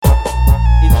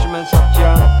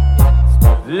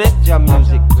your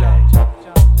music play.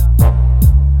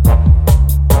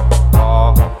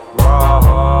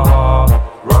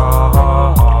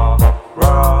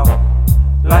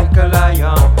 Like a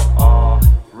lion,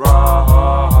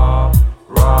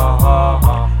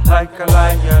 like a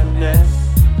lioness,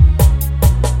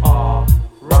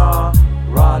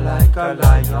 like a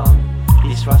lion.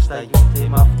 This Rasta youth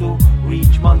him have to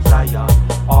reach Mount Zion,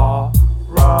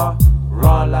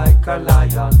 like a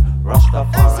lion.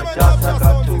 Rastafari just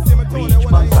got to reach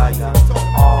Mount Zion, is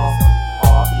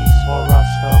for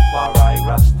Rastafari,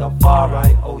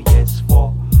 Rastafari, oh yes, for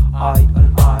I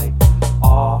and I.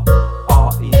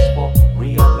 Is for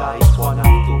realize one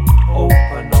have to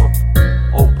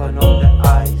open up the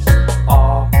eyes.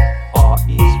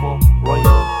 Is for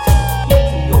royalty,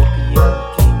 Ethiopian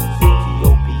kings,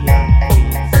 Ethiopian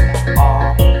queens.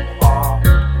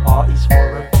 Is for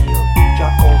reveal,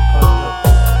 Jah open the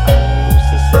book and loose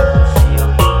the seven seal.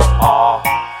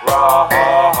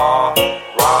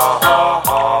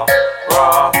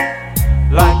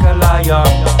 Like a lion,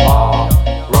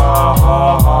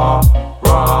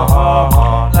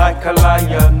 like a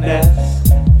lioness,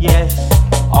 yes,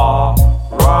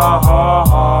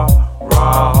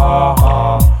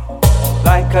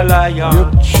 like a lion. You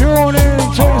tune in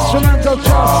to instrumental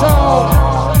jazz sound.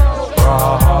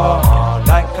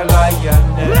 Like a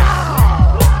lioness,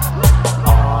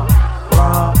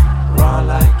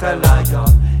 like a lion.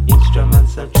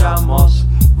 Instruments of Jamos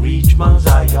reach Mount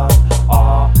Zion,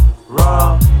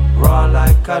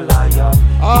 like a lion.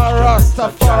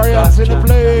 Rastafarians in the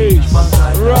place,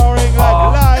 roaring like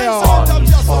lions.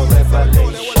 Is for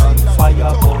revelation,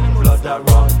 fire burn, blood that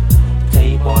run,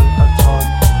 table a ton.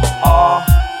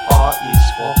 Is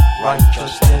for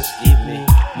righteousness, give me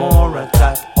more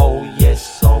attack. Oh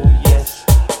yes, oh yes.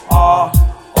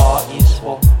 Is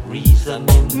for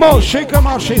reasoning. Moshe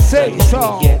Kamashi say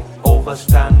so. Get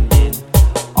overstanding.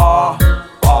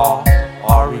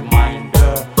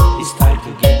 Reminder, it's time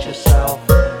to get yourself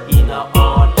in a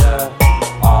order.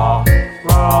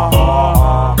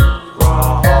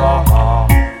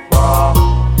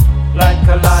 Like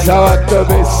a lion. Ça va te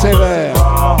baisser vert.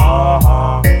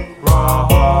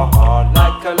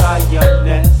 Like a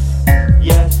lioness,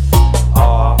 yes.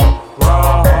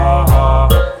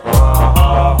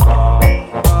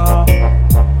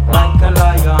 Like a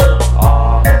lion,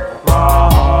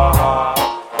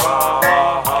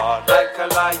 like a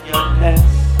lioness.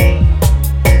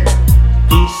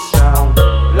 This sound,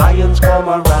 lions come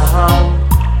around.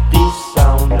 This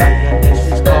sound,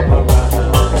 lionesses come around.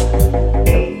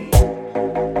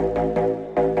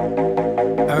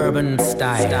 Urban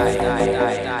style.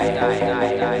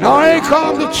 Now here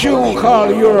comes the tune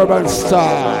called Urban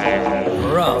Style.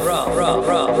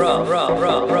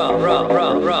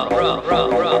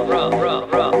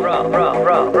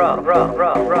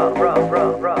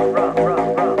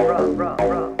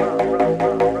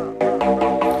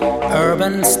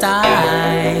 Urban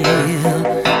style,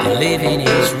 living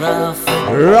is rough.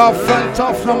 Rough and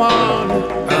tough, no man.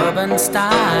 Urban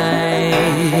style,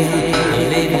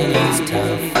 living is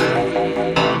tough.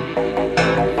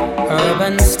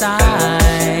 Urban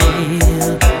style,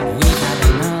 we've had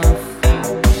enough.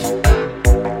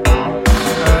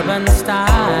 Urban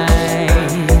style.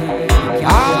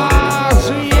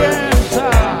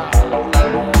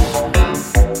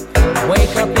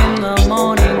 Wake up in the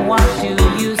morning, what do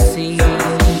you see?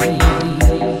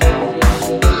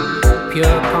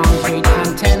 Pure concrete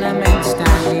and tenement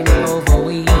standing over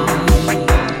we.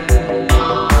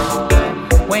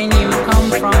 When you come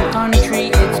from country,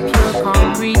 it's pure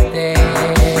concrete there.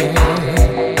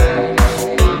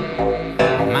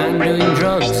 Man doing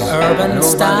drugs, urban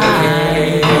style.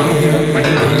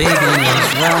 Living is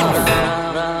rough.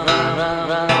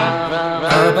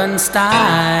 Urban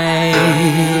style.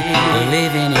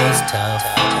 Living is tough.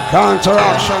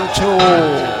 Counteraction too.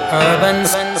 Urban.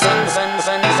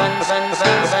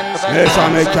 Yes, I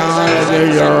can't take the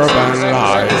urban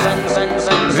life.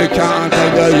 We can't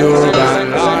take the urban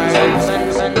life.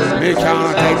 We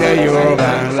can't take the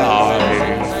urban life.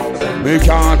 We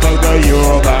can't take the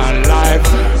urban life.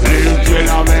 Live in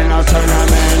a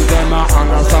tournament, them are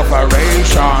under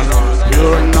separation.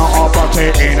 Pure no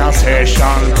property in a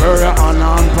session. Pure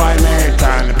unemployment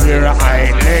and pure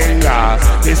idlinger.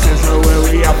 This is the way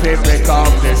we have to break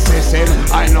up the system.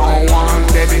 I know one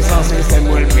day this system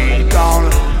will be down.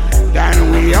 Then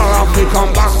we all have to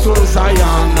come back to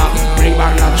Zion. Bring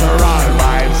back natural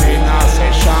vibes in a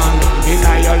session. In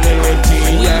your liberty,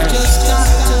 yes. Just got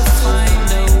to find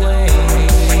a way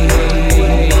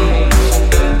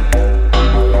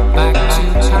back to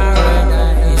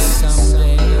paradise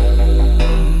someday.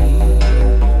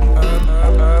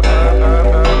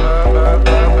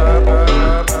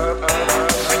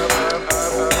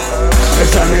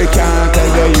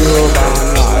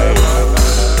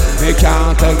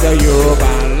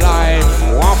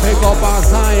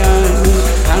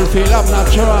 feel of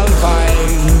natural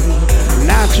vibe,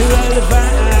 natural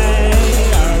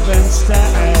vibe, urban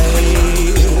style.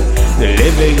 The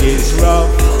living is rough,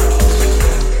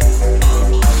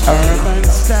 urban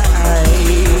style.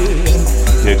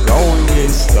 The going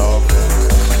is tough.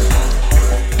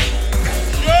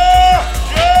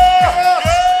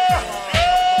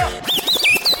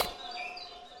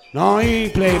 Now he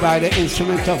played by the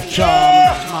instrument of charm,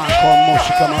 man called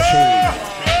Moshika Machine.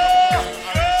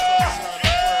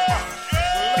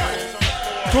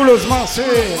 Toulouse,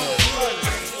 Marseille.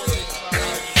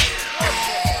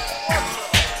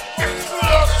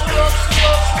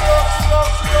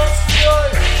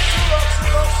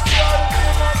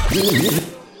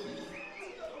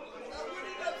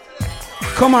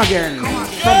 Come again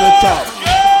from the top.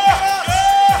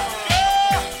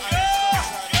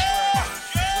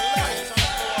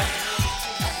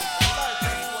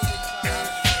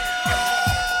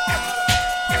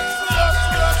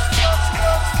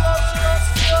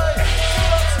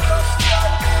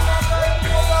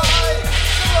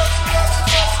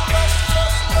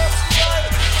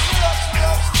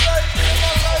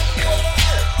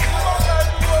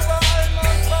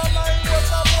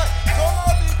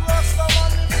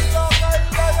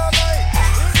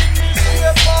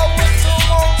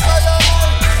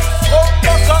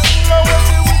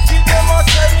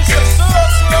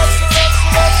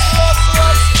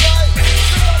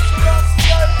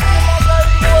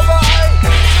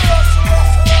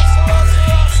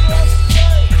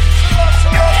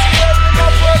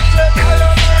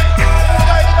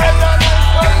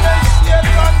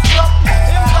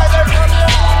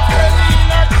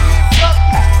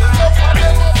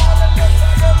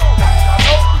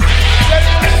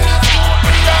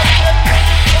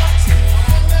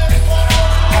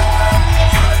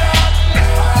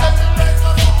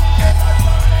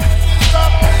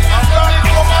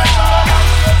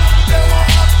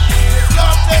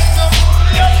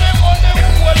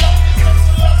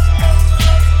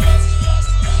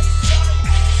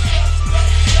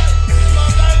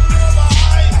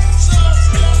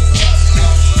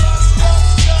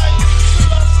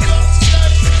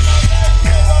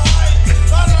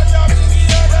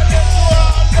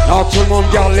 Tout le monde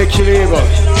garde l'équilibre.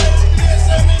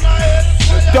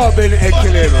 Le double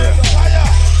équilibre.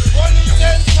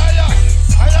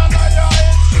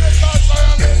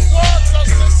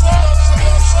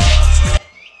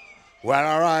 Well,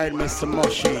 alright, Mr.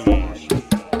 Moshi.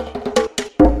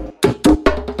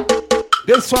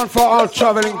 This one for all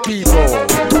traveling people.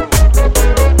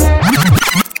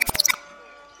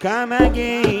 Come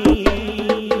again.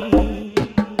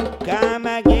 Come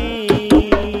again.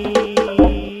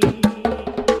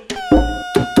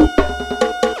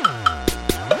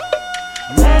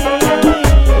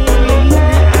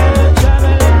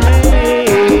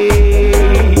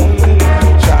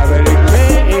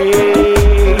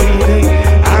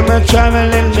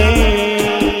 Traveling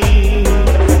day.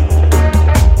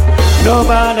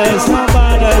 Nobody's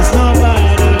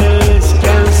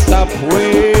can stop we.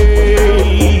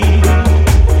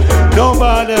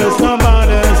 Nobody's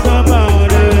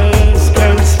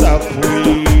can stop we.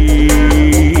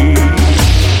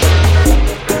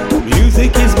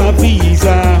 Music is my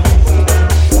visa.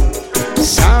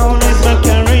 Sound is my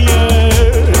carrier.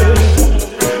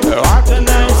 What a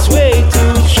nice way to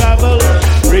travel.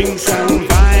 Bring some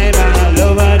vibe all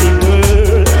over the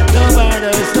world.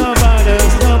 Nobody's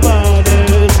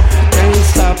can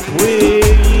stop we.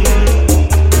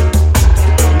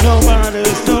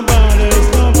 Nobody's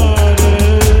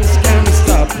can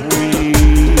stop we.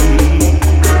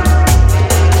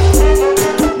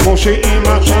 Moshe in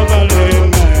my traveling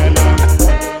man,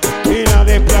 in all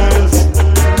the plans.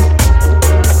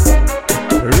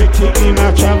 Ricky in my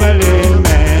traveling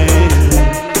man,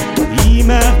 he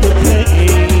made the place.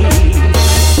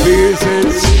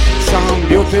 Visit some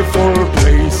beautiful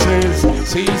places,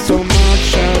 see so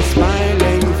much of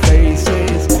smiling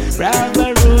faces,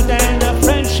 brotherhood and a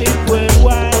friendship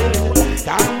worldwide.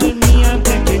 Come with me, I'm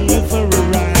taking you for a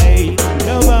ride.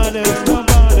 Nobody's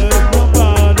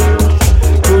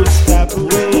could stop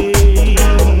away.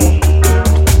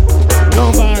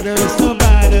 Nobody's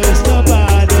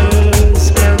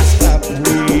can stop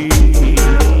we.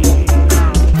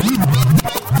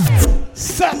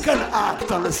 Second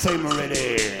act on the same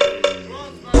already.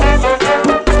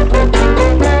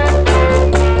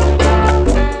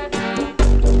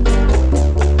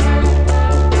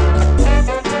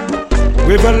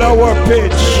 With a lower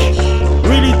pitch,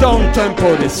 really down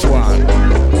tempo this one.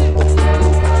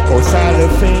 Oh,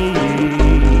 Salafay,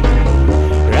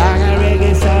 raga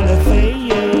reggae Salafay,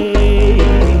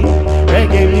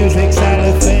 reggae music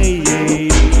Salafay,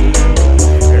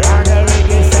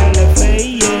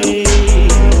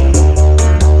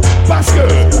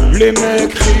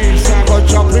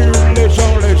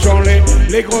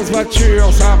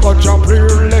 voitures, ça retient plus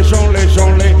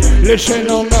les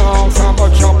chaînes en or, ça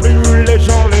retient plus les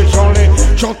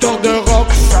chanteurs de rock,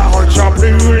 ça retient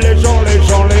plus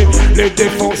les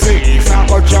défoncés, ça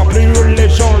retient plus les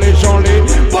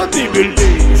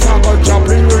bodybuilding, ça retient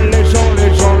plus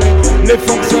les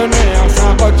fonctionnaires,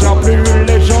 ça retient plus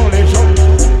les gens,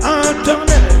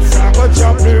 internet, ça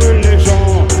retient plus les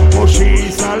gens,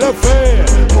 Moshi ça le fait,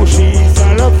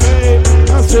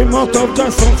 instrument top d'un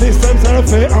son système, ça le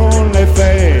fait en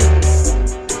effet.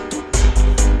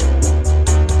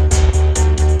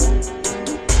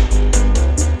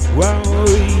 Wow,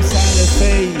 oui, ça le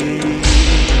fait,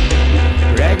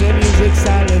 reggae music,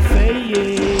 ça le fait,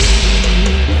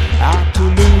 à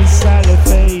Toulouse, ça le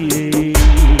fait,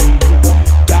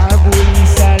 Darboui,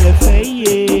 ça le fait.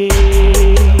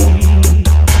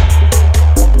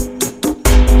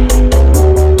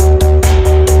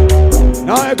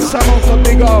 Non, excellent top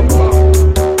big up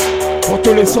pour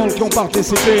tous les sons qui ont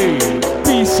participé.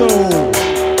 Piso,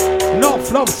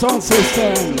 North Love Sound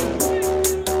System,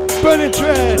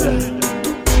 Penetrate,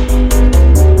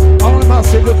 all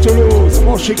massive de Toulouse,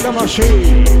 mon chic la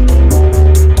machine.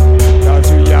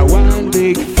 Cause we are one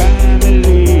big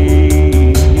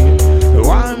family,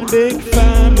 one big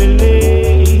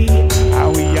family. Ah,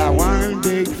 we are one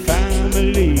big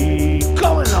family.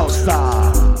 Coming out,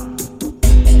 star.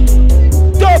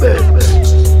 Dub it.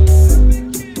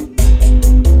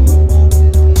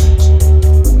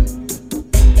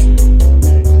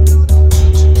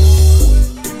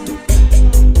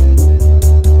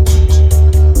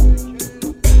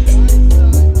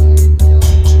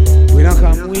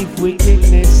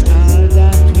 Wickedness, all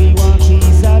that we want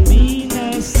is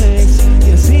happiness.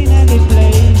 You see any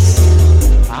place,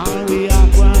 all we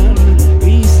have one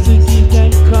is to give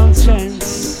them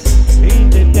conscience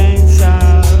in the dance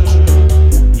hall.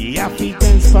 You have to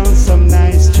dance for some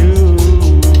nice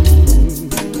tunes.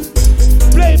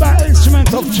 Play by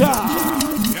instrument of Jah.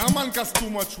 Yeah, man, cause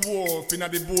too much wolf inna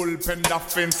the bullpen, the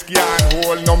fence can't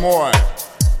hold no more.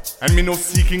 And me no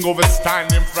seeking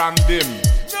overstanding from them.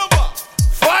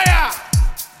 Fire!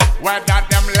 Whether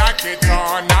them like it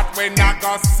or not, we not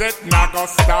go sit, not go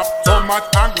stop. Too much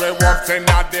angry wolves in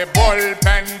the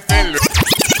bullpen fill.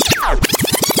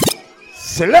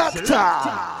 Selector!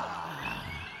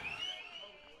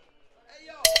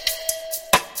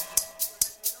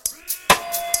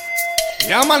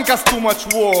 Yeah, man, cause too much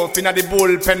wolf inna the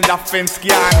bullpen, the fence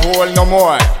can't hold no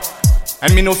more.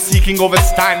 And me no seeking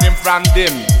overstanding from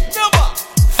them.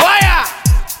 Fire!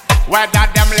 Whether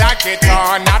them like it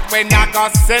or not, we not go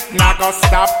sit, not go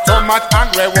stop. Too much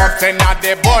angry wolves in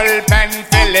the bullpen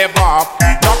to live up.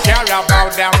 No care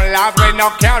about them laws, we no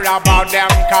care about them,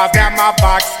 cause them a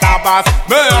backstabbers,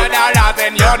 murderers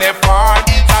in uniform.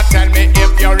 So tell me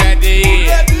if you're ready.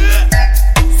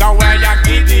 So wear your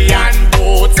Gideon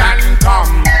boots and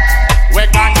come. We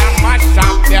gonna mash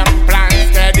up them plans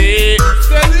steady.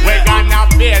 We gonna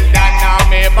build an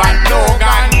army but no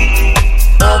gun.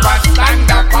 Overstand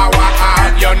the power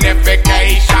of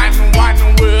unification. One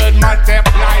word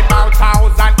multiply about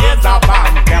 1,000 is a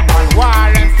bomb. Them on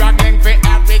war and struggling for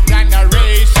every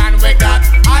generation. We got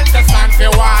all the stand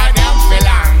for why them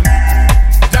belong.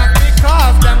 Just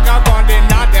because them got on the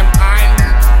not them hand.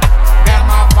 Them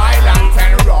are violent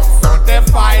and rough, so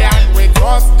defiant with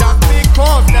us. Just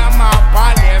because them are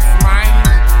policemen.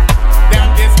 Them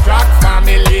distract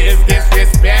families,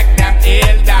 disrespect them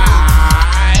elders.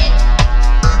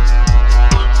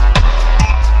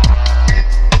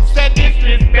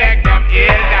 Disrespect them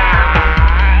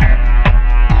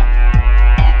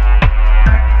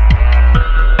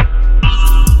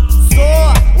so,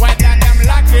 whether them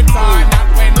like it or not,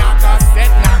 we not go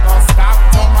sit, not go stop.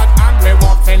 Too much angry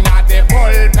wolves in the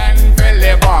bullpen to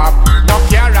live up. No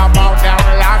care about them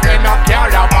laws, we no care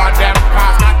about them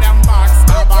cause not them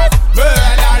backstabbers,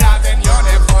 murderers in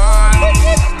uniform.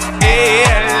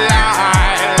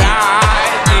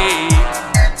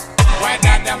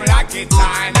 Whether them like it or not.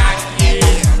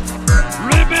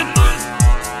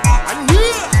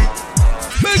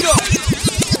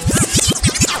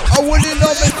 I wouldn't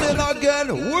love it again,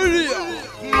 will you?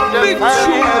 Big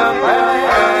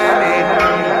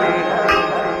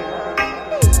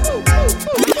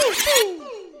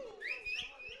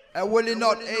I will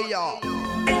not hey y'all.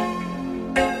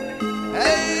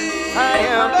 Hey,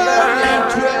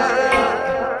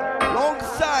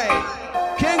 alongside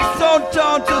Kingston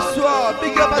Town ce soir.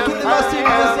 Big up à tous les massifs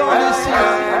présents ici.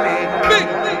 Big.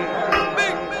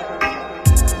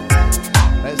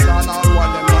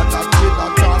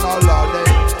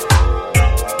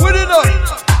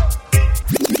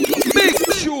 Big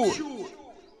show.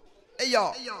 Hey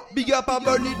yo, big up à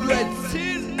Bernie Dread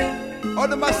Seal. On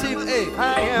the massive, hey.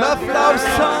 La Flow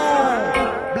Sound,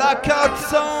 Blackout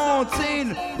Sound,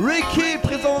 Sin, Ricky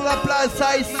présente la place,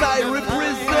 Side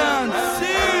represent,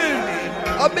 Sin.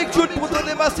 Un big tune pour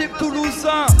donner massif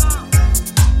toulousain.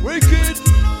 Wicked,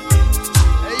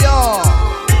 hey yo.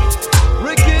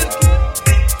 Wicked,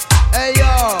 hey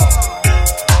yo.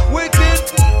 Wicked,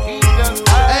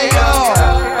 hey yo.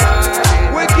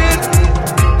 Wicked.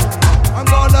 I'm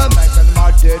gonna make it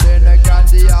martyred in again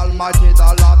the Almighty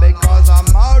dollar because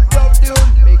I'm out of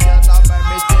tune. Because I'm a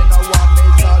missing a one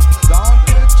missile. Don't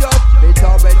you just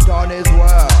little bit on his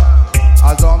word.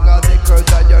 As long as the crew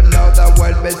that you know that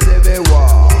will be civil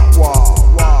war.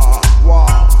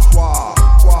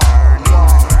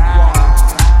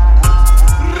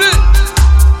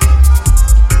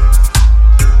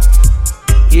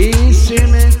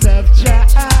 Instrument of Jah,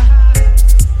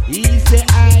 he's the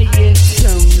highest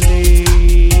only,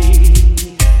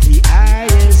 the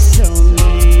highest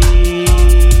only.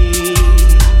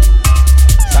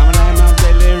 Some of them have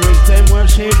the lyrics, them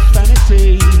worship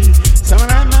vanity. Some of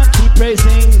them have keep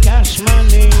praising cash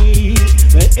money.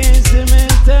 The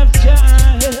instrument of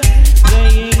Jah,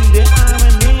 playing the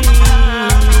harmony.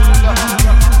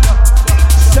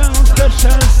 Some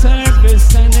special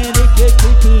service and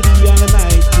dedicated to the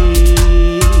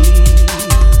Almighty.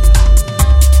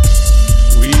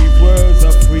 We've words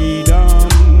of freedom,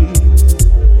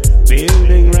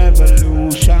 building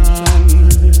revolution.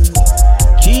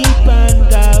 Keep on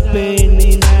dabbing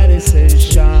in the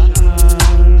session.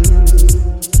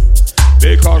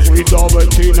 Because we double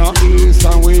it in the east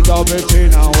and we double it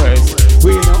in the west.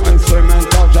 We know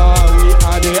instrument of Jah, we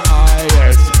are the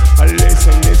highest.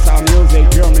 Listen, this our music,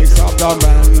 pure mix of drum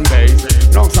and bass.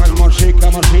 Alongside Moshika,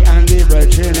 Moshi and the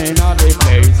brethren in the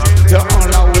place. The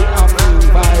honor we have in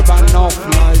vibe and enough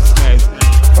niceness.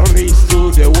 From east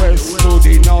to the west, to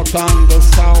the north and the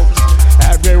south.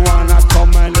 Everyone a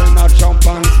come and then a jump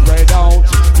and spread out.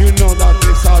 You know that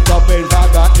it's a double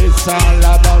dagger, it's all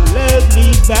about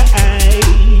lovely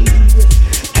vibe.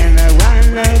 And I want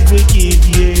love we give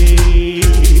you.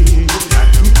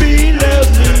 Be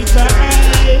lovely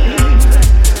vibe.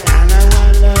 And I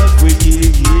want love we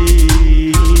give you.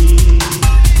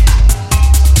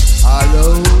 Hello,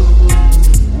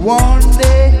 one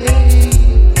day.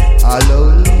 Hello,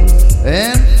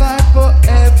 and fight for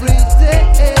every day.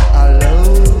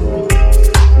 Hello,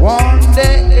 one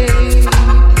day.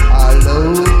 Hello,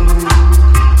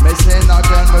 me say not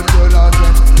again, but do not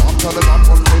again. Jump to the bump,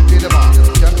 jump to the bump,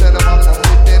 jump to the bump, jump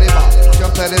to the bump,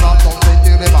 jump to the bump, jump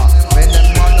to the bump. When them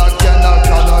man again,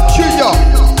 cannot chew you.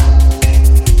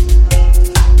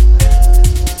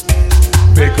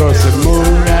 Because the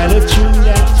moon and the tune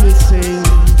that we sing,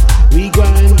 we go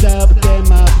and dub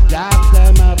them up, dub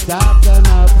them up, dub them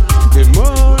up. The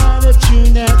moon and the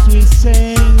tune that we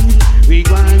sing, we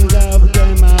go and dub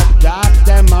them up, dub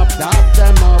them up, dub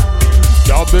them up.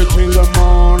 Dub it in the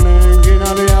morning, in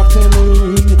the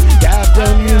afternoon, dub the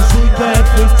music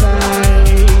every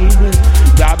time.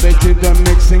 Dub it in the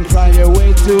mixing, fly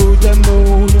away to the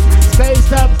moon.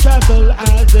 Space up, travel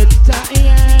all the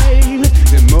time.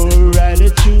 The more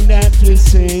attitude that we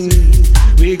sing,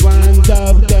 we go and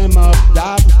dub them up,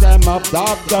 dub them up,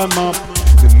 dub them up.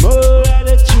 The more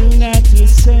attitude that we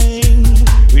sing,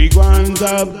 we go and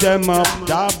dub them up,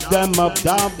 dub them up,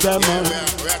 dub them up.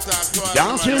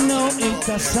 Don't you know it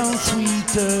a sound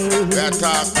sweeter?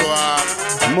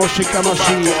 Moshika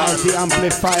Moshi as the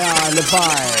amplifier, the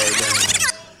vibe.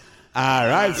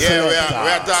 Alright, yeah, we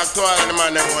are talking to all the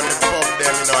man that want to pop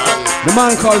them, you know. The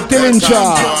man called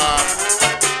Dillinger.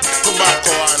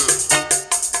 Tobacco and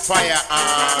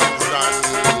firearms and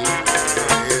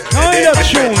how is that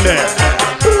tune there?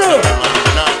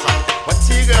 what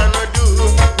you gonna do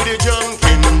with the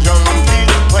junkin' junkie?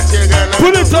 What you gonna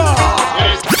Pull it up!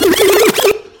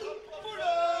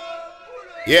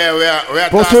 Yeah, we are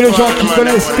Pour tous les gens qui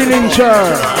connaissent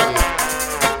Dillinger.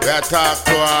 We are talking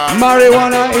to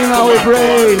marijuana in our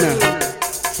brain.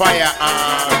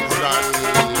 Firearms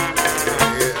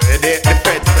and the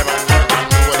feds them and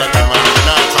all of them and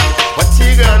what you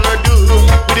gonna do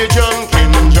with the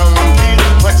junkin' junkie?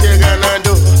 What you gonna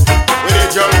do with the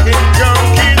junkin'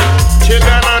 junkie? What you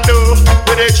gonna do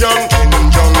with the junkin'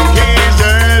 junkies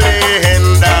early in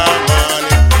the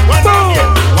morning? What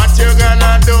you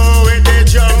gonna do with the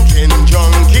junkin'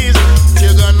 junkies? What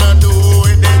you gonna do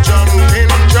with the junkin'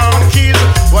 junkies?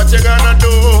 What you gonna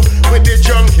do with the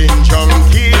junkin'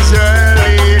 junkies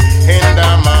early in the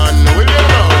morning? Will you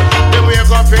know? They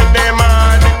wake up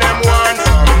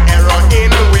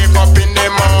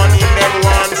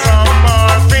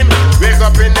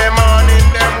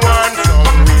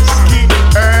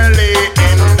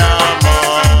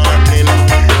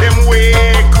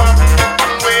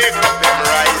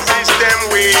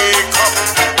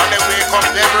wake up,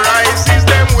 them rises,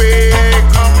 them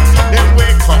wake up,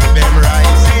 them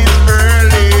rises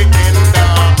early in the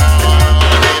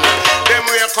morning. Them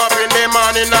wake up in the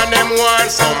morning and them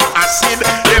want some acid.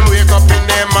 Them wake up in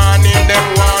the morning, them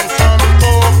want some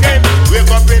cocaine.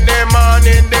 Wake up in the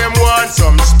morning, them want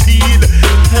some speed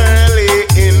early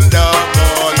in the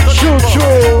morning.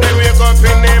 They wake up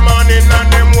in the morning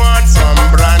and them want some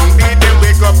brandy. They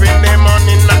wake up in the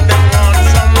morning and them want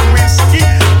some whiskey.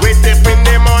 Wake up in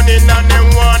the morning and them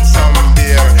want some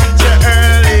beer. So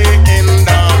early in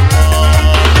the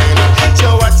morning. So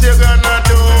what you gonna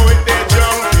do with the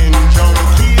junkin'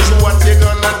 junkies? What you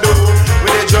gonna do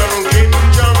with the junkin'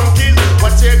 junkies?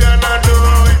 What you gonna do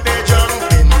with the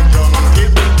junkin'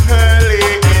 junkies? Early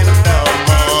in the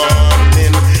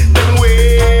morning. Then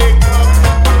wake up,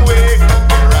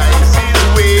 the rises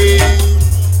wake.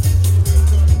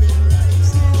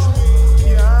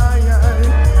 Yeah.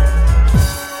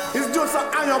 It's just an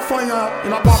iron fire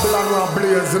in a Babylon where I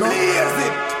blaze, you know? Blaze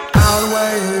it.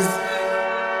 Always.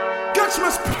 Catch me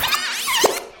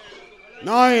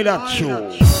No, that's true.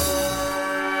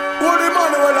 Holy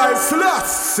Manuel I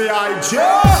Selassie I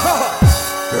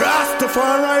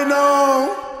Rastafari right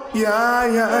now.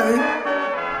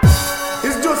 Yeah.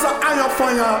 It's just an iron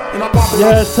fire in a Babylon.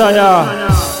 Yes, I am.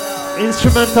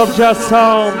 Instrument of jazz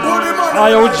sound.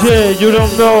 IOJ, you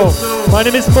don't know. My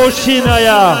name is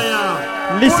Moshinaya.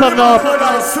 Listen up.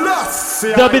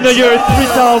 Dub in the year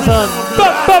 3000.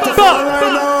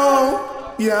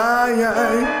 Yeah.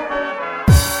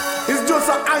 It's just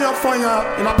an iron fire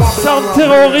in a Babylon. Sound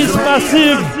terrorist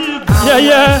massive.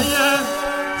 Yeah.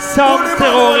 Sound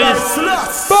terrorist.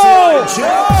 Boom!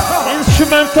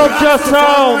 Instrument of jazz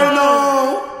sound.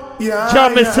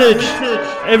 Jam message.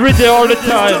 Every day, all the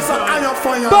time.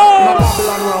 Boom!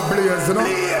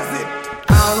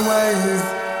 Always.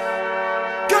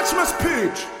 Catch my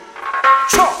speech.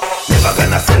 Never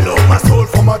gonna sell out my soul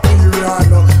for material.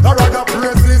 I rather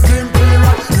praise this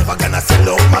imperial. Never gonna sell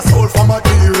out my soul for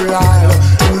material.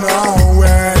 No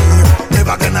way.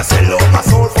 Never gonna sell out my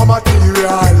soul for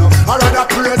material. I rather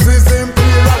praise this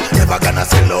imperial. Never gonna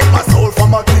sell out my soul for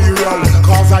material.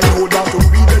 Cause I know that to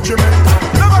be detrimental.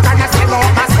 Never gonna sell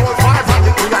out my soul for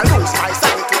vanity. I lose my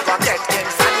sanity to get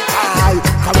insanity.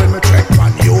 Cause when me check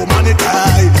on humanity,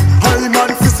 I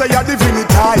man fi say a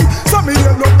divinity. So me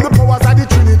heal up the powers of the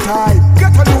Trinity.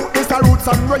 Get a look, it's the roots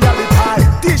and reality.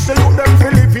 Teach the youth them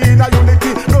Filipina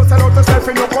unity. Don't sell out yourself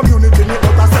in your community.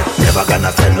 Never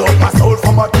gonna sell out my soul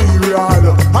for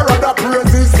material. I rather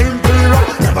praise this imperial.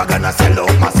 Never gonna sell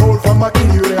out my soul for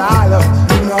material.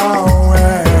 No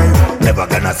way. Never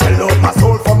gonna sell out my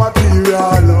soul for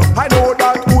material. I know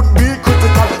that would be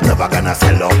critical. Never gonna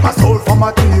sell out my soul for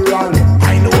material.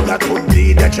 I know that would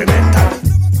be detrimental.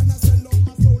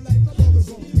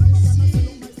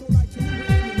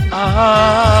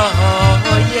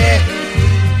 Oh yeah,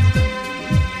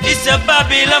 it's a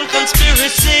Babylon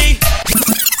conspiracy.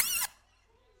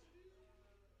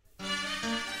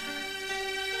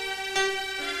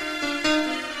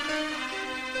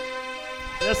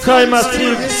 Yes, I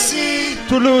massive.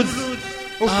 Toulouse,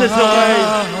 ouvre tes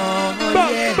oreilles.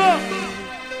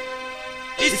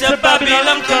 It's a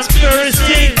Babylon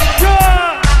conspiracy.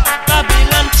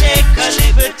 Babylon take a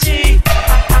liberty.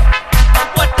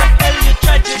 What the hell you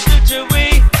try to do to we?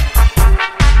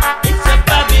 It's a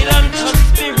Babylon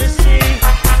conspiracy.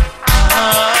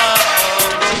 Oh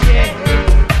yeah.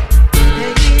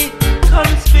 Hey,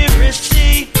 conspiracy.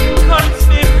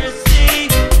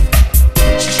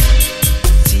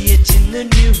 See it in the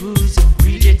news,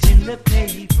 read it in the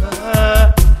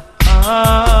paper.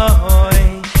 Oh,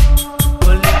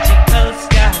 political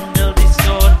scandal,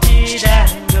 distorted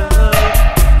angle.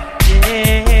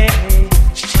 Yeah.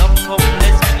 Some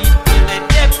homeless people, they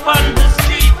deaf on the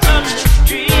street,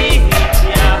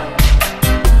 yeah.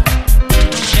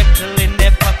 Shekel in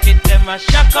their pocket, them a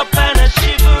shock up and a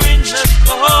shiver in the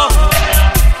corner.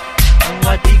 And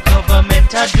what the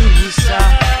government a do, sir?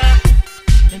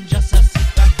 Them just a sit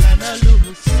back and a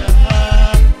loose, sir.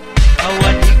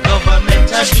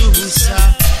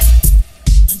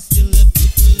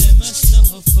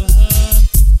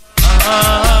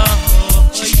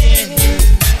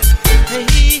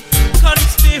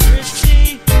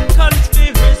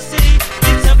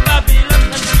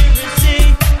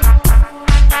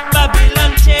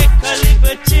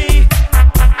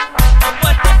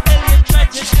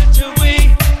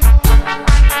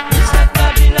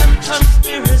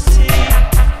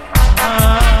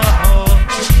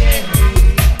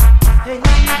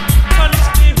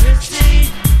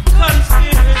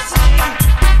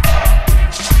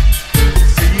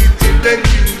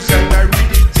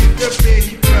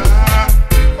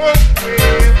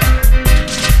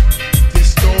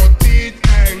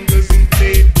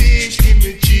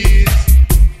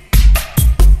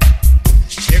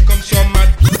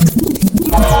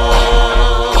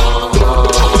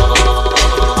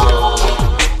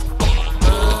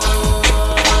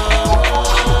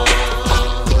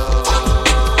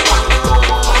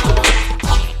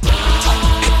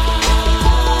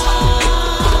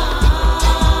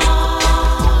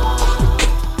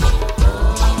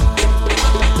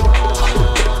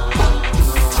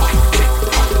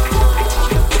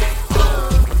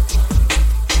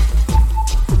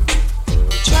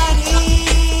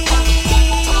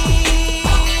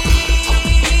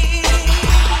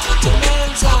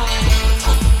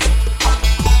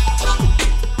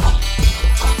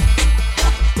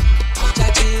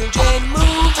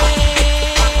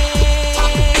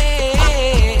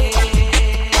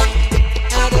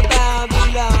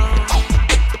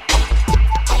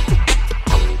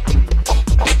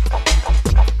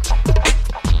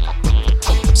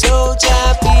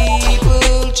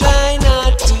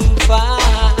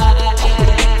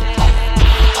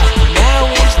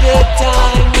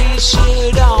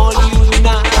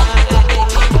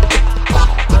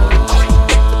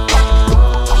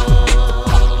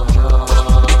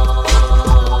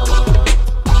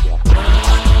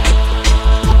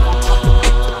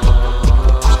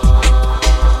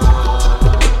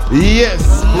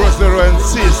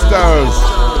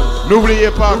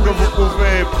 N'oubliez pas que vous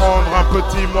pouvez prendre un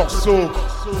petit morceau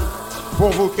pour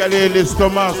vous caler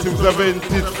l'estomac si vous avez une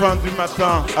petite faim du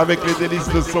matin avec les délices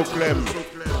de Soclem.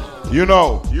 You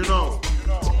know.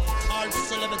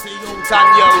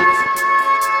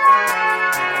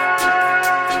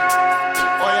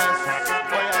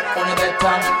 Watch what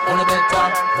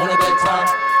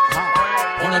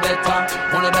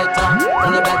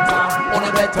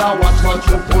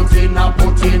you put in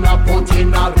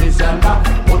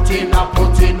a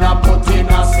Rizella. Put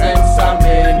in a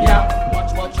Sensamania.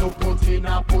 Watch what you put in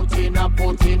a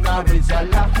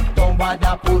Rizella. Don't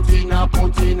bother put in a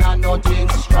nothing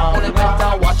strong.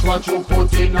 Better watch what you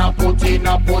put in a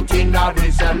Rizella.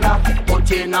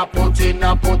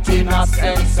 Put in a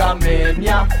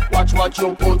Sensamania. Watch what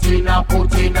you put in a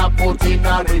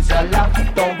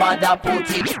Rizella. Don't bother put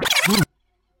in.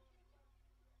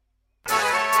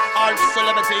 All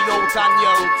celebrity youth and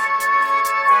youth.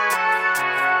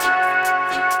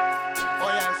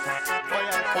 Oh yes.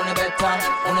 On the better.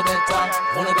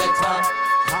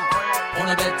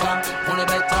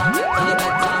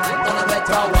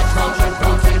 Watch how you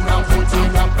put in a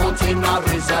Rizella.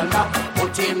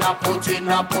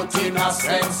 Put in a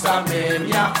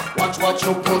Sensamania. Watch what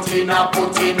you put in a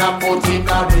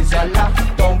Rizella.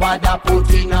 Don't bother put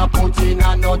in a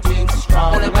nothing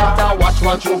strong. Better watch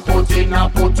what you put in a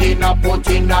Rizella. Put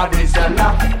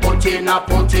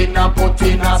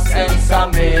in a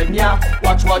Sensamania.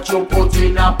 Watch what you put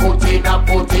in a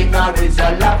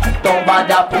Rizella. Don't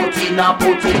bother put in a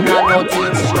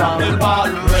nothing strong. The ball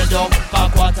red up,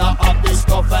 back water up the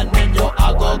stuff and then you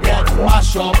a go get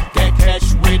mash up, get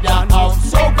catch with an ounce.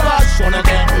 So crash wanna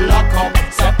get lock up.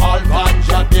 Say all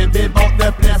ganja baby but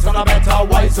the place on a better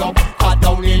wise up. Cut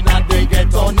down in and they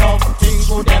get enough things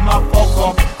to them a fuck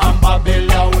up. And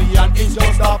Babylonian is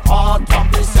just a part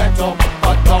of the setup.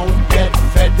 But don't get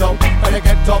fed up, better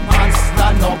get up and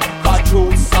stand up. Got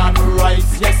truths and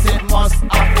rights, yes it must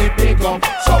have to big up.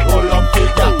 So hold up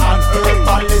figure and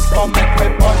herbalist come make me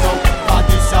burn up. Cause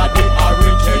this are the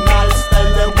original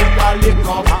style that we a lick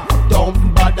up. Don't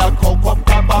bother cock up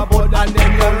grab and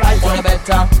then you rise up.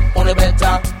 On the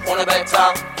better.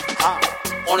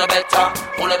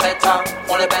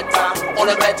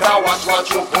 Watch what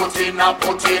you put in a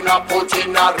Rizella.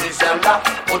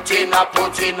 Put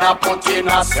in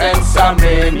a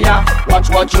Sensamania. Watch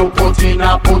what you put in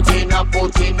a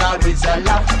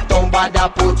Rizella. Don't bother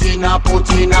put in a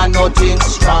nothing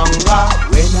stronger.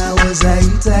 When I was a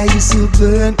youth, I used to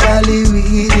burn Cali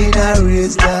weed in a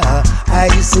Rizla. I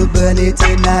used to burn it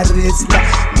in a Rizla.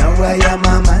 Now I am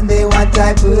a man, they want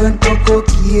I burn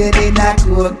cocaine in a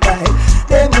coke pipe.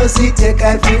 They must take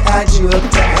I feel a joke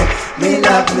time. Me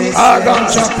love me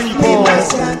sense, me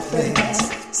must confess.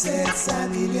 Sense a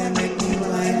million make me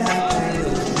wine and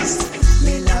caress.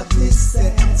 Me love me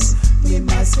sense, me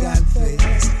must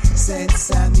confess. Sense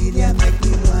a million make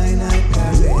me wine and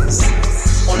caress.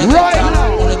 Right now.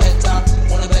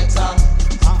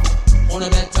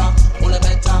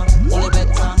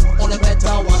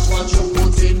 Watch what you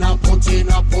put in a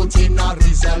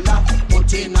Rizella.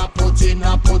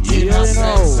 Put in a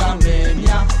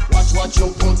Sensamania. Watch what you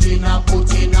put in a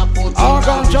All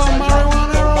ganja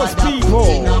marijuana people.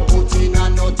 Put in a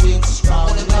nothing strong.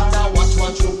 Watch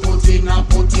what you put in a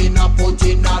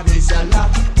Rizella.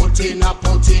 Put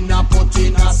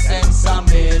in a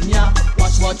Sensamania.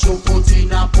 Watch what you put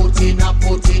in a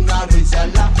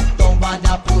Rizella. Don't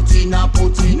bother put in a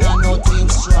nothing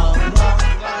strong.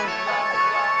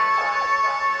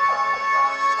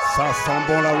 Ça sent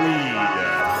bon la weed.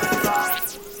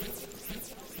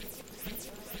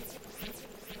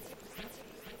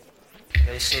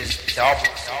 This is dope.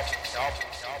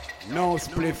 No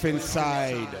spliff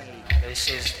inside. This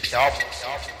is dope.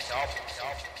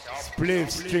 Spliff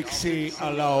strictly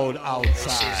allowed outside.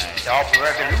 This is dope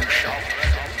revolution.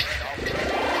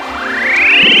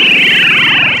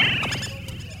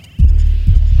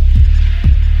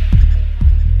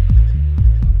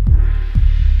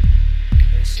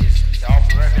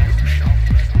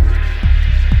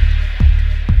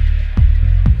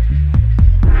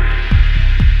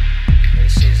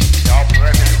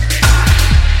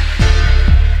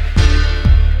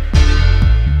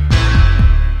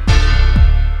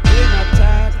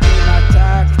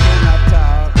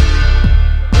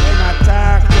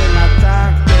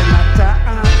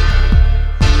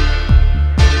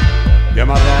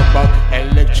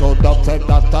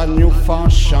 New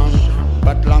fashion,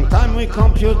 but long time we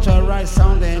computerize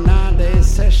sound in a day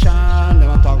session. They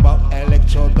want talk about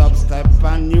electro dubstep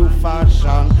and new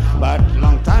fashion, but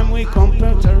long time we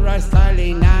computerize style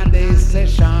in a day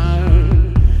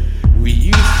session. We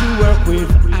used to work with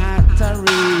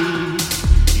Atari,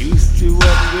 used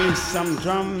play some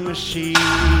drum machine.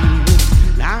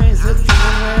 Now is the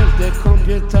time where the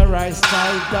computerized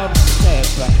style dubstep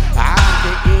are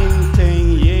the in thing,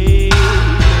 yes.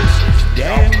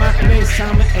 They might play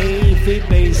some heavy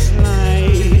bass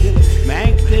line,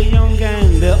 make the young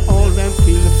and the old and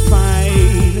feel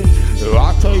fine.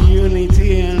 What a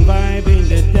unity and vibe in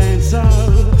the dance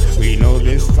hall. We know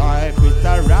this type with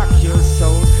a rock your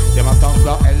soul. They might talk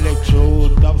about electro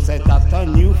dubstep at a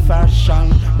new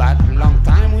fashion, but long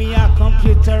time we are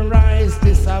computerized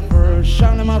this a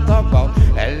version. They might talk about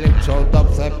electro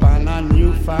dubstep and a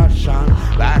new fashion,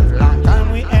 but long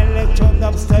time we electro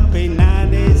dubstep in a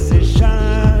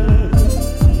decision.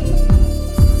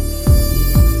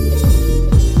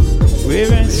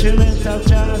 We're instrumental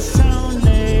jazz sounding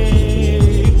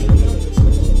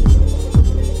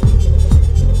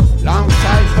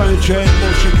alongside Punch-It,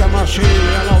 Moshika Machine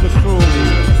and all the crew.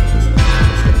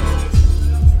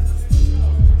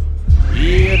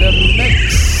 Hear the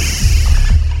mix.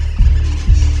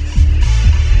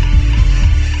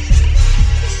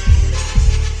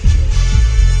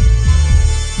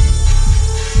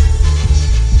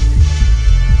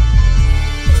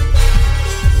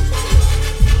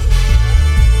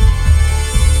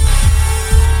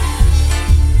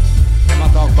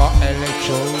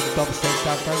 Electro dubstep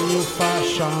at a new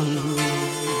fashion.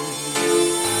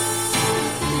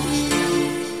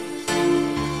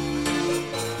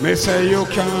 Me say you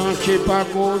can't keep a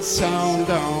good sound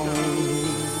down.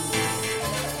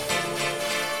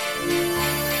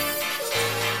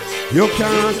 You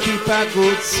can't keep a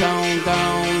good sound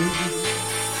down.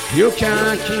 You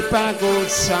can't keep a good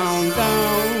sound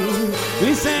down.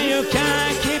 Me say you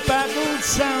can't keep a good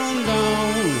sound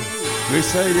down. We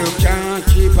say you can't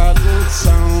keep a good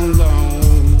sound down.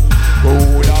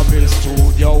 Good of in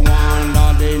Studio One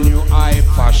on the new high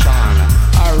fashion.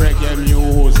 A reggae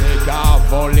music, a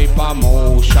volley for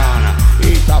motion.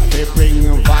 It a fi bring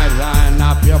vibes and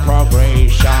up your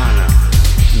progression.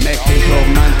 Make it your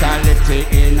mentality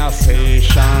in a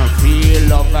session. Feel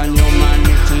love and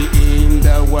humanity in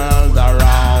the world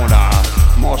around.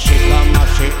 Moshika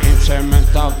Mashi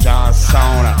instrument of jazz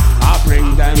sound. I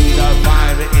bring them the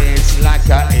vibe, it's like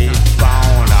a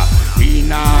 8-pound.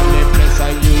 In all the place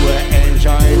you will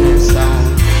enjoy the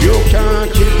sound. You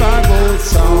can't keep a good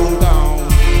sound down.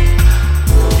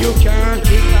 You can't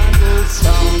keep a good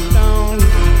sound down.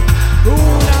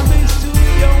 Good have been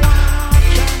Studio One,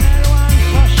 Channel One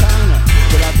fashion.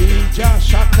 Could have been just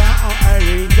Shaka or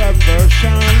a the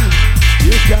version.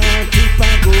 You can't keep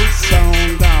a good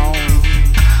sound down.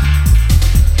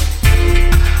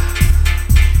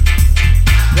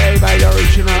 Played by the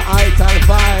original Ital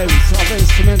vibes of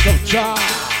instrument of jazz.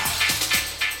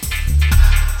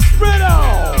 Spread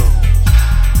out!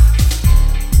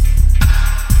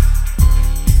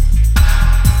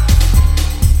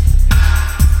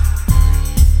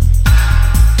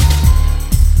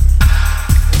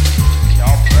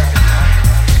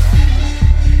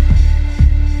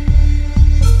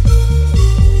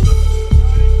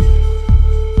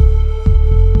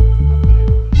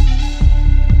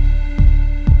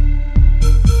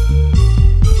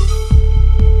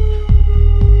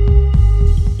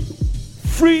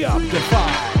 Free up the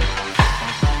fire.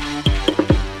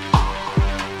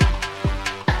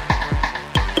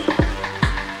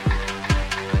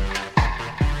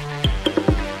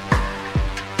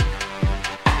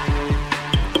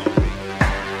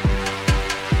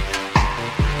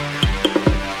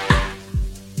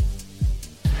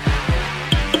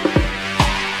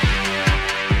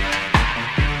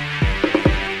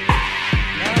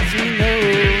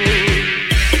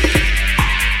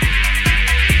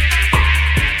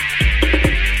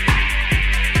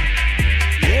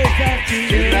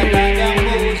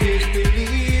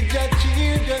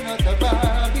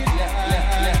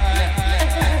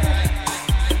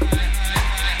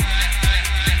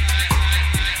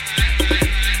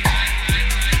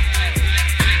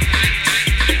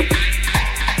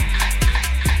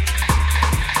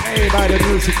 By the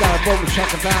music, boom,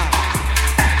 shaka down.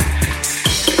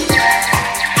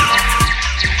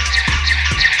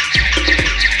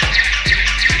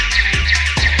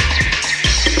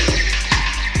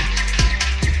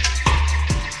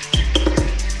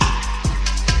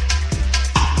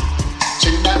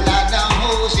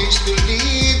 Moses to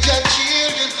lead your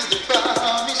children to the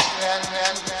promised land.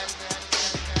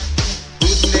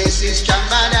 Goodness is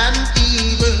stronger than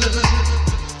evil.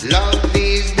 Love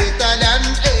is better than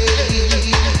hate.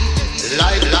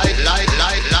 Light, light, light,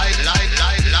 light, light, light,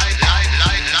 light, light, light, light.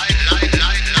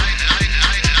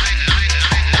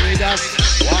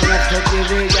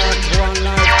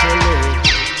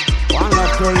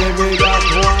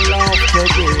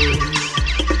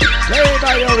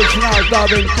 original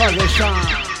dubbing position.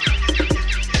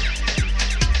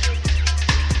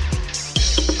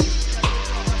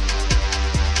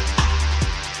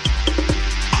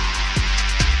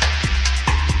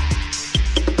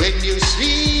 When you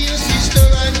see your sister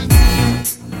and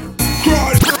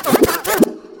crush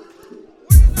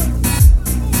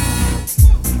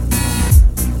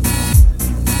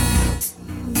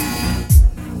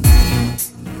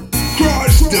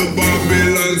the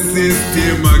Babylon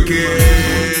system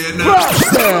again. Crush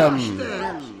them.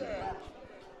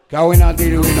 Cause we not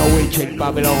dealing with no wicked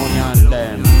Babylonian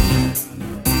them.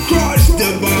 Crush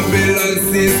the Babylon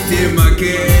system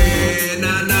again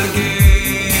and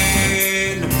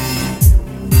again.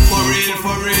 For real,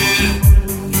 for real.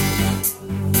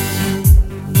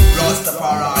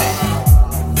 Rastafari.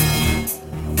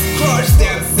 Crush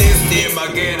them system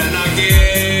again and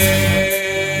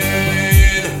again.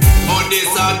 On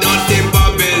this a dirty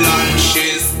Babylon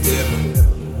system.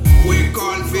 We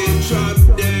can't fit trap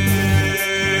them.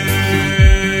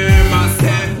 I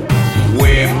said,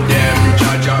 whip them,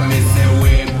 Jaja, me say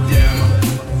whip them.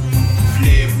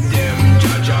 Flip them,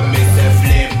 Jaja, me say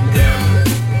flip them.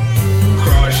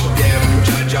 Crush them,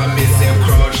 Jaja, me say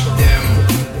crush them.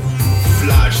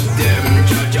 Flash them,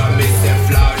 Jaja, me say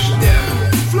flash them.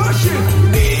 Flash it.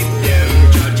 Beat them,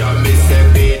 Jaja, me say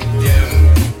beat them.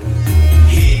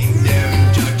 Hit them,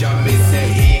 Jaja, me say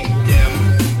hit them.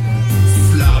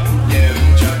 Slap them,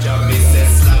 Jaja, me say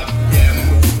slap them.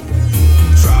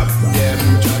 Trap them,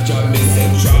 Jaja, me say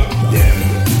trap them.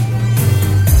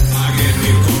 Again we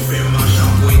come from mash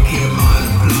up wicked man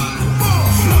plan.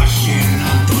 Flashing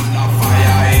and thunder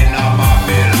fire in a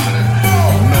Babylon.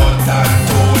 No time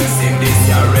to waste in this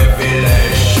your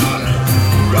revelation.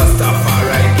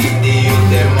 Rastafari give the youth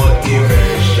the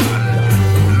motivation.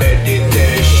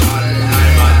 Meditation,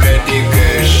 I'm on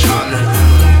medication.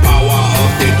 Power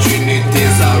of the Trinity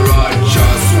is a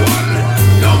righteous one.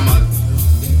 No matter.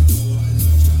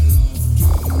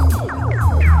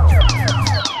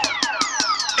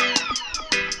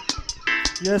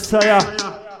 Yes, Saya.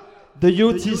 The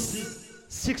youth is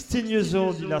 16 years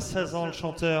old. Il a 16 ans, le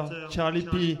chanteur. Charlie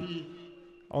P.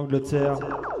 Angleterre.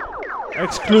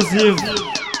 Exclusive.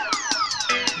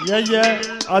 Yeah, yeah.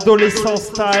 Adolescent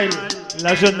style.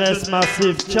 La jeunesse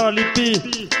massive. Charlie P.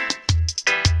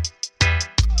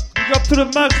 Big up to the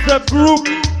Max Dub group.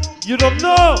 You don't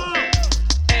know.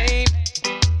 Hey,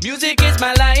 music is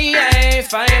my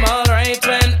life. I'm alright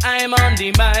when I'm on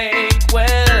the mic.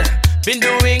 Well, been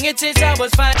doing it since I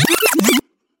was 5.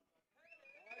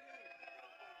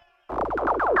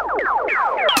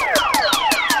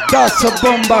 That's a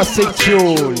bombastic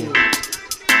tune.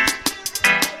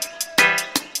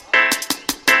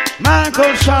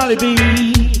 Michael Charlie B.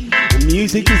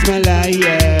 Music is my life.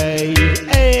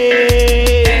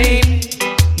 Hey.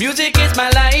 Music is my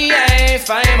life.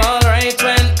 I'm alright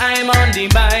when I'm on the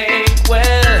mic.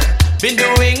 Well, been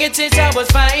doing it since I was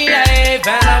 5, and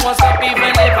I won't stop even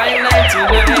if I'm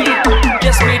 99.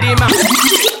 Yes, we the man.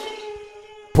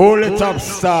 Pull it up,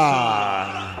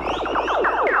 star.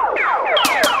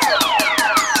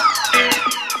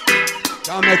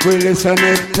 Come make we listen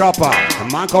it proper.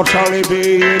 Michael Charlie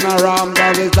B in a ram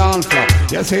down the dance floor.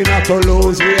 You see not to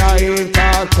lose, we are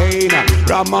entertainer.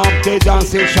 Ram up the dance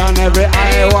station every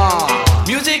hour.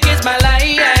 Music is my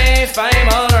life. I'm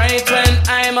alright when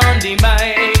I'm on the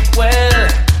mic. Well,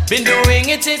 been doing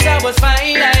it since I was 5,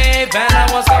 and I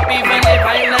won't stop even if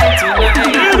I'm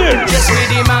 99. Just with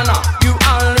the manner, you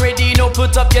already know.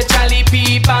 Put up your Charlie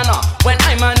P banner. When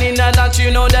I'm on in a dance,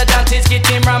 you know the dance is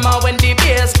getting rammer. When the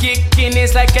bass kicking,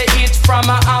 it's like a hit from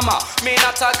a hammer. Me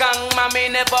not a gang man, me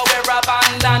never wear a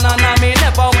bandana. Nah, me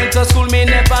never went to school, me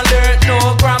never learned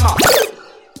no grammar.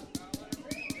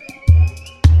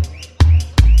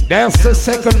 That's the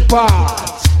second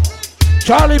part.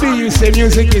 Charlie B, you say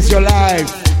music is your life.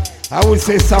 I will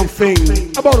say something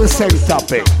about the same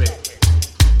topic.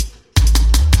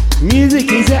 Music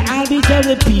is the heartbeat of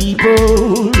the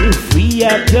people. Free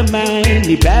up the mind,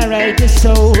 liberate the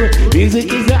soul.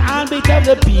 Music is the heartbeat of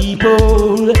the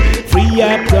people. Free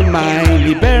up the mind,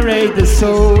 liberate the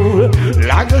soul.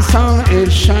 Like the sun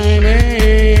is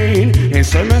shining,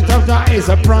 instrument of that is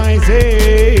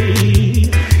surprising.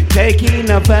 Taking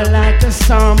up like the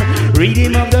storm,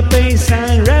 rhythm of the bass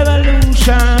and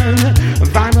revolution.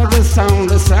 Vibe of the sound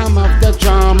of the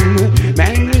drum.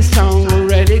 Angry song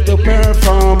ready to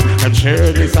perform. And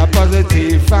sure there's a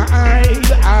positive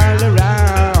vibe all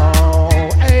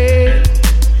around. Hey.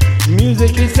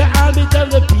 Music is the heartbeat of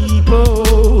the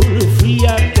people. Free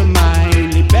up the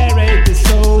mind, liberate the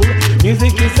soul.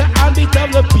 Music is the heartbeat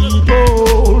of the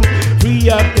people. Free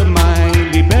up the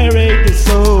mind, liberate the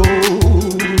soul.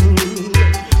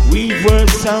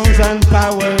 sounds and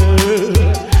power.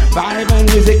 Vibe and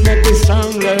music make me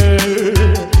stronger.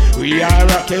 We are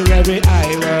rocking every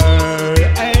hour.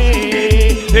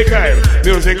 Hey, because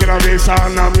music in a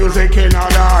sound and music in a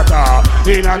data.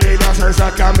 In a data sense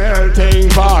like a melting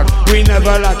pot. We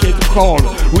never like it cold,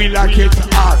 we like it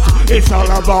hot. It's all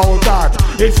about that,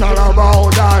 it's all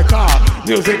about that.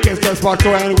 Music is the spot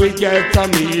when we get a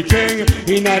meeting.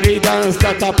 In a dance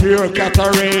that a pure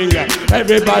catering.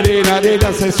 Everybody in a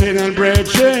dance is and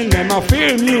bridging. Them a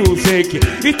feel music,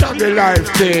 it's a the life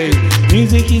thing.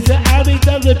 Music is the habit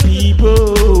of the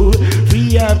people.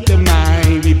 Free up the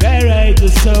mind, liberate the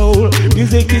soul.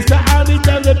 Music is the habit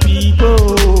of the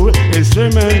people.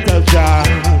 Instrumental jazz,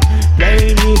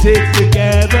 play music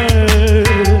together.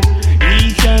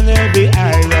 Each and every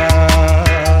hour.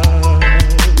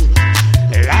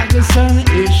 Like the sun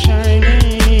is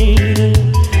shining,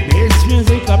 this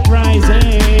music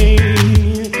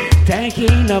uprising,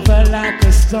 taking over like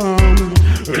a storm.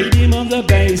 Rhythm of the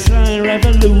bassline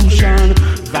revolution,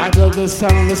 vibe of the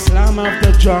sound, the slam of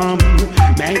the drum.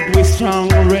 Make we strong,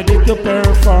 ready to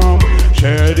perform.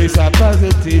 Sure, this a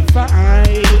positive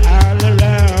vibe all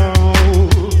around.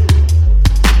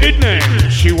 It name,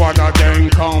 she wanna ding,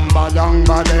 come badang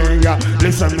badang.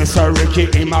 Listen, Mr. Ricky,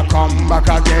 him come back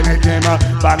again. It name,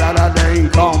 badada ding,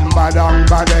 come badang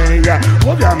badang.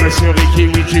 Reviens, Monsieur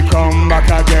Ricky, come back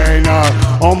again.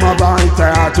 On m'a banté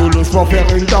à Toulouse pour faire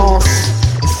une danse.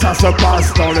 Ça se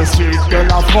passe dans le sud de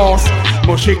la France.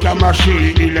 Moshi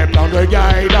Kamashi, il est plein de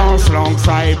guidance.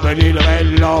 Longside, Benny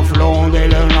Red, Love, Blonde et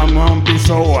le Namon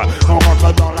Bissot. On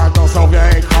rentre dans la danse, on vient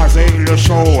écraser le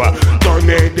show.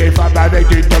 Donner des femmes avec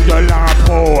du top de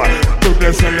l'impro. Toutes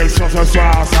les sélections ce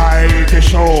soir, ça a été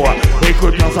chaud.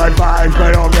 Écoute dans un vibe que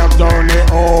l'on vient de donner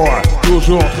haut.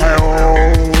 Toujours très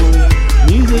haut.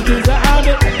 Music is the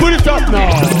habit. Put it up now.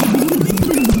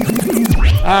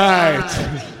 Alright.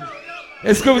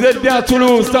 Est-ce que vous êtes bien à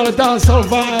Toulouse dans le dancehall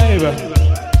vibe?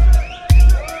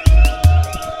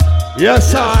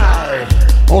 Yes, I.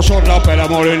 On chante l'appel à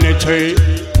mon l'unité,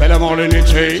 appel à mon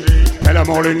l'unité, appel à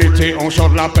mon l'unité. On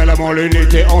chante l'appel à mon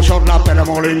l'unité, on chante l'appel à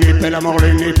mon l'unité, appel à mon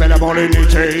l'unité, appel à mon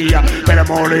l'unité, appel à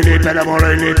mon l'unité, appel à mon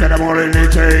l'unité, appel à mon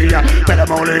l'unité, appel à mon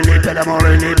l'unité, appel à mon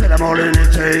l'unité, appel à mon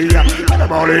l'unité, appel à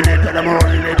mon l'unité, appel à mon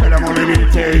l'unité, appel à mon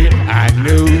l'unité. I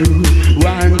knew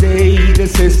one day the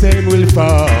system will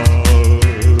fall.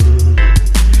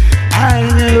 I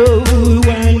know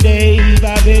one day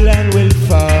Babylon will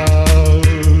fall.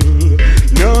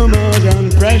 No more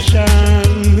oppression,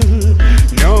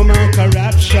 no more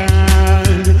corruption.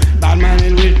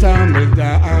 Batman will tumble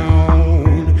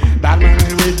down.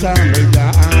 Batman will tumble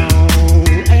down.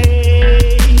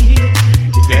 Hey,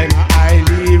 them are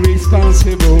highly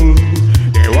responsible.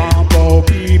 They want poor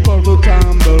people to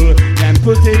tumble. Them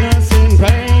putting us in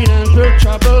pain and put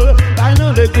trouble. I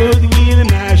know the good will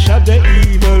mash up the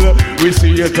evil. We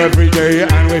see it every day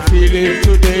and we feel it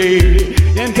today.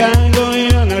 Them can't go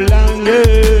on no longer.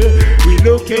 We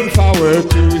looking forward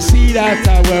to see that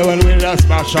tower when we just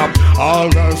smash up all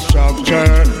the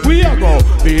structure. We are gonna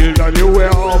build a new way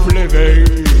of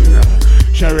living.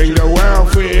 Sharing the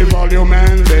wealth with all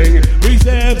humanity.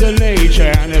 Preserve the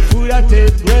nature and the food that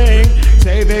it brings.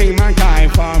 Saving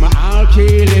mankind from all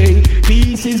killing.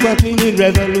 Peace is what we need,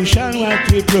 revolution what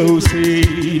we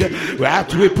proceed.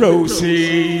 What we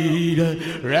proceed.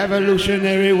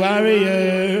 Revolutionary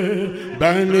warrior.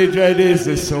 Burnley Dread is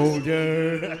the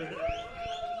soldier.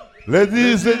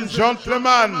 Ladies and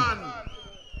gentlemen,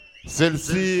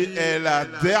 celle-ci est la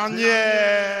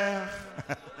dernière.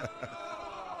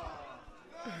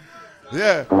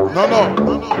 Yeah. Non,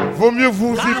 vaut mieux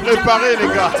vous y préparer, les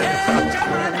gars.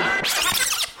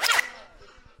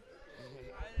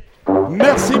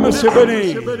 Merci, Monsieur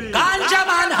Bonny.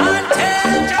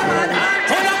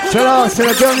 Celle-là, c'est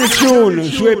la dernière tune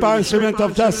jouée par Instrument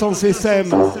of Jazz sans système.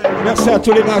 Merci à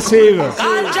tous les massifs,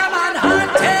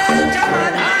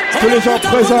 tous les gens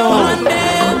présents,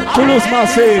 Toulouse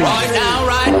Massive.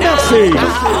 Merci.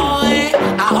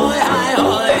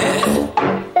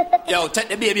 Yo, take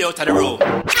the baby out of the room.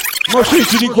 Moshi,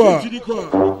 tu dis quoi?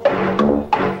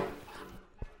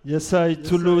 Yes, I,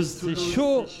 Toulouse, c'est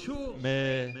chaud.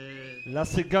 Mais là,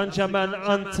 c'est Ganjaman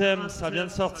Anthem, ça vient de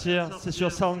sortir. C'est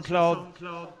sur SoundCloud.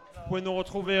 Vous pouvez nous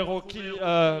retrouver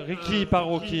Ricky par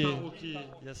Rocky.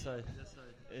 Yes, I.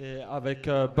 Et avec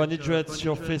Bunny Dread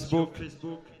sur Facebook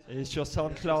et sur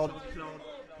SoundCloud.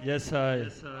 Yes, I.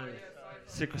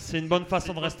 C'est une bonne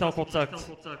façon de rester en contact.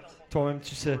 Toi-même,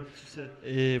 tu sais.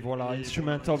 Et voilà,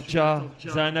 Instrument of Jah,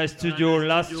 Zana Studio,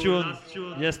 Last Tune.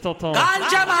 Yes, t'entends.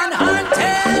 Ganjaman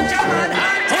Hunter,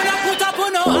 put up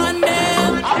on no hand.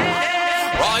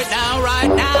 Right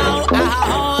now,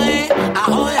 ahoy,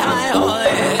 ahoy.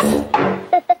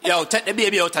 take the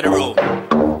baby out of the room.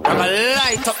 I'm gonna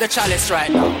light up the chalice right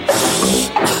now.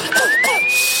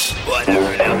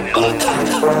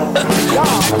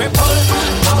 Me pull,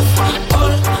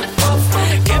 pull,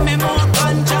 give me more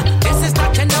ganja. This is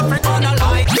not enough, we're gonna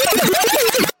light.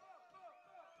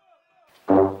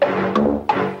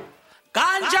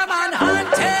 Ganja man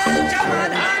hunting,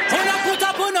 wanna put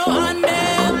up on no hand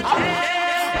them.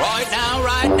 Right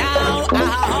now,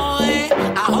 ahoy,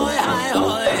 ahoy,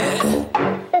 ahoy.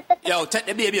 Yo, take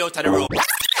the baby out of the room.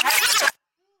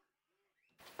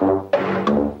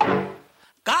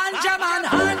 Ganja man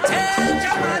hunting,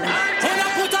 wanna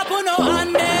put up on no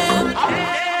hand them.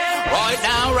 Right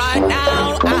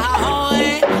now,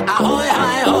 ahoy, ahoy,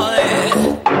 ahoy.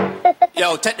 Yo,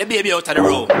 take the baby out of the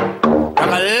room. I'm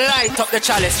gonna light up the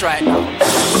chalice right now.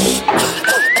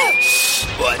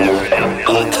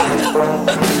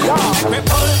 Me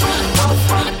pull,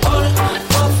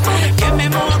 give me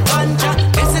more ganja.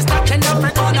 This is not enough,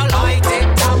 we're gonna light it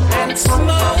up and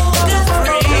smoke it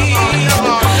free.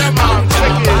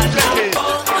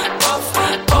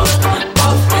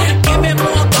 Give me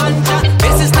more ganja.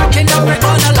 This is not enough, we're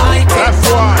gonna light it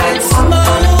up and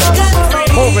smoke it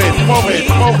free. Move it,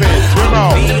 you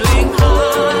know.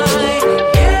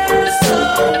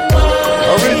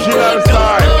 Original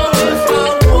style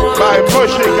by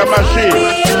Moshi Kamashi.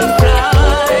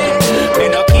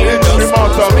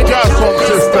 Instrumental jazz sound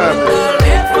system.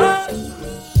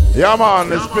 Yeah man,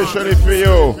 especially for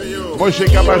you. Moshi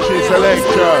Kamashi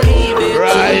selection.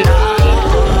 Right.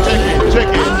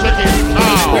 Check it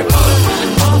now.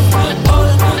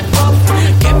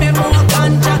 Give me more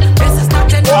ganja. This is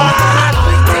not enough.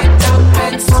 Light it up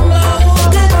and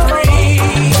smoke it free.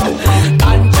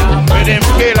 Ganja Rhythm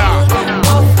killer.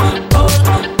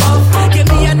 Give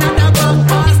me another bump.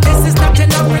 This is not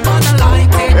enough. We're gonna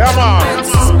light it. Yeah man.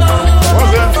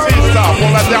 Wasn't sister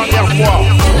pour la dernière fois.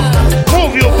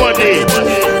 Move your body.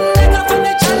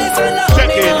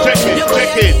 Check it.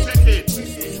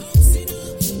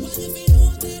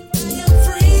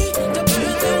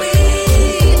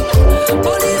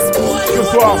 Ce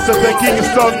soir, c'était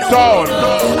Kingston Town.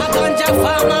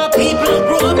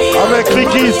 Avec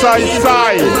Ricky Sai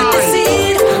Sai.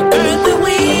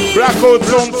 Blackout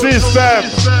Sound System.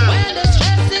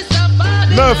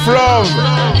 9 Love.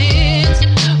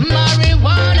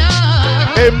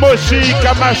 Et Moshi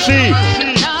Kamashi.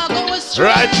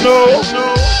 Right now.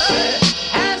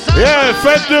 Yeah,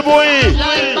 faites du bruit.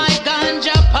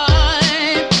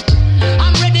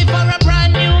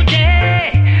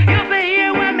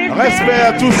 Respect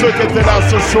à tous ceux qui étaient là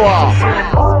ce soir.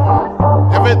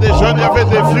 Il y avait des jeunes, il y avait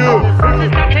des vieux.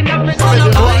 Il y avait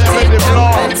des noirs, il y avait des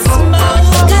blancs.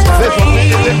 Des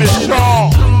gentils et des méchants.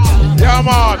 Yeah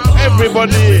man,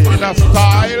 everybody in a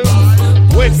style.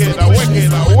 Wicked and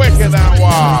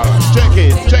wild. Check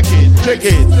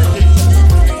it.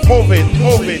 Move it.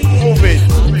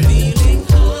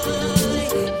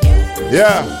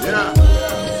 Yeah.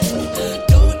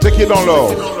 Check it dans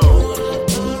l'ordre.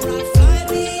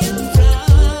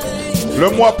 Le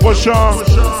mois prochain,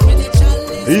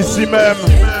 ici même,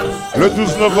 le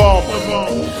 12 novembre,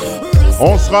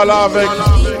 on sera là avec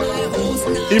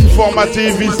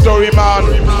Informative History Man,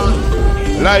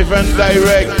 live and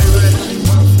direct.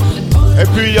 Et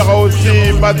puis il y aura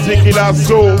aussi Matiki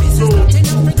Lasso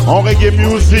en reggae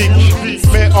music,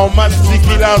 mais en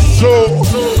Matiki Lasso.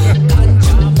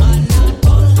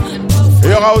 Il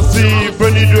y aura aussi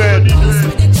Benny Duet.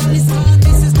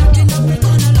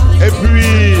 Et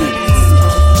puis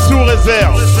sous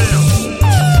réserve,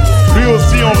 lui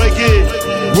aussi en reggae,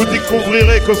 vous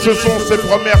découvrirez que ce sont ses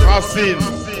premières racines,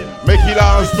 mais qu'il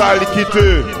a un style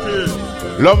quiteux.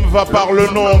 L'homme va par le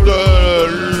nom de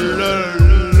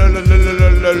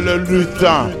le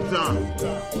lutin.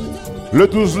 Le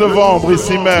 12 novembre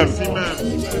ici même.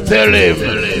 Tell him.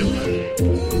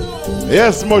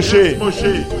 Yes Moshi.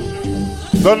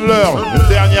 Donne-leur une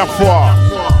dernière fois.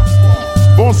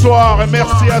 Bonsoir et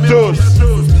merci à tous.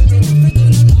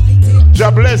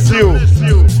 God bless you.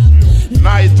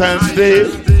 Night and day.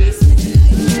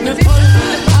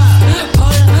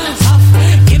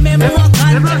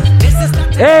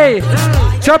 Hey,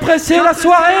 tu as apprécié la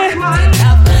soirée?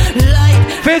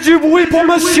 Fais du bruit pour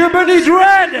Monsieur Bunny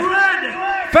Dread.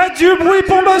 Faites du bruit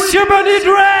pour Monsieur Bunny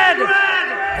Dread.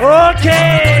 Ok.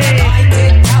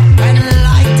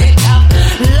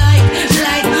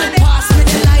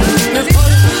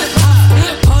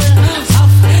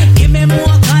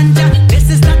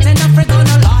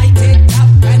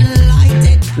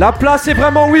 La place est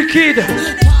vraiment wicked.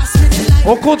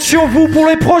 On compte sur vous pour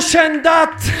les prochaines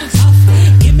dates.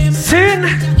 Sin.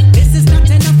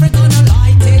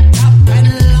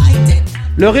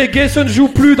 Le reggae se ne joue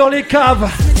plus dans les caves.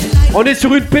 On est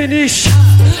sur une péniche.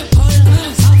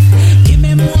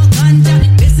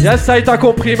 Yes, ça t'a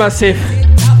compris, Massif.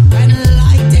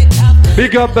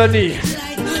 Big up, Bunny.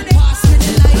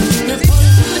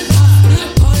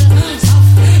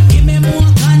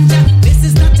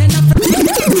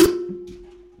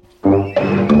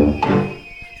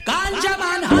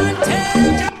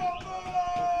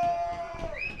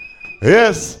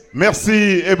 Yes,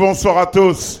 merci et bonsoir à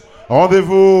tous.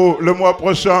 Rendez-vous le mois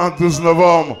prochain, 12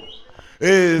 novembre.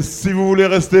 Et si vous voulez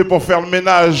rester pour faire le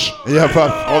ménage, il n'y a pas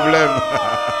de problème.